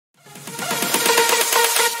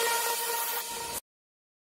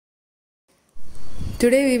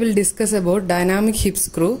Today we will discuss about dynamic hip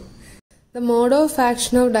screw. The mode of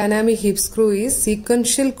action of dynamic hip screw is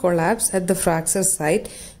sequential collapse at the fracture site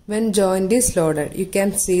when joint is loaded. You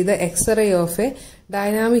can see the X-ray of a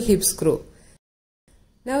dynamic hip screw.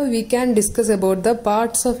 Now we can discuss about the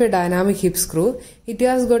parts of a dynamic hip screw. It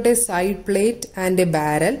has got a side plate and a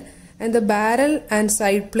barrel, and the barrel and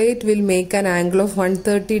side plate will make an angle of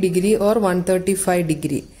 130 degree or 135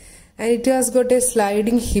 degree. And it has got a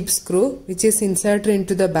sliding hip screw which is inserted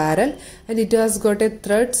into the barrel, and it has got a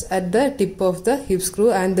threads at the tip of the hip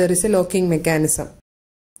screw, and there is a locking mechanism.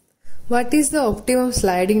 What is the optimum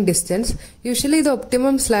sliding distance? Usually the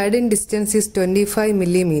optimum sliding distance is 25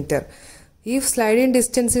 mm. If sliding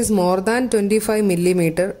distance is more than 25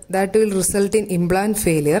 mm, that will result in implant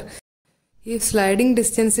failure. If sliding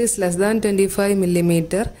distance is less than 25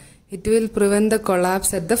 mm, it will prevent the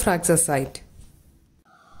collapse at the fracture site.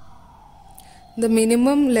 The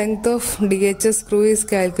minimum length of DHS screw is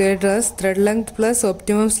calculated as thread length plus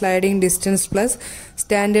optimum sliding distance plus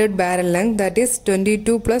standard barrel length, that is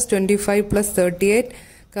 22 plus 25 plus 38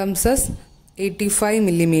 comes as 85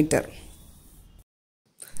 mm.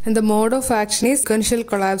 And the mode of action is sequential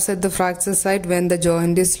collapse at the fracture site when the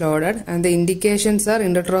joint is loaded, and the indications are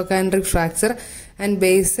intertrochanteric fracture and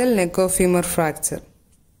basal neck-of-femur fracture.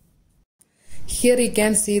 Here you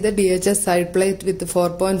can see the DHS side plate with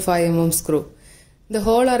 4.5 mm screw. The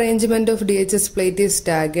whole arrangement of DHS plate is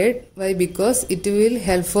staggered. Why? Because it will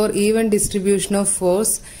help for even distribution of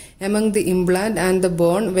force among the implant and the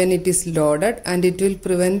bone when it is loaded, and it will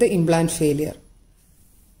prevent the implant failure.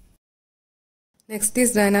 Next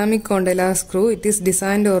is dynamic condylar screw. It is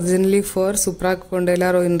designed originally for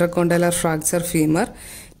supracondylar or intercondylar fracture femur.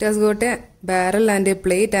 It has got a barrel and a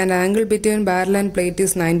plate, and angle between barrel and plate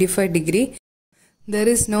is 95 degree. There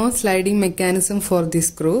is no sliding mechanism for this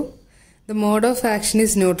screw. The mode of action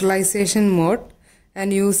is neutralization mode,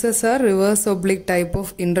 and uses a reverse oblique type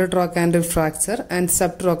of intertrochanteric fracture and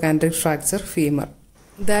subtrochanteric fracture femur.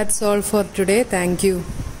 That's all for today. Thank you.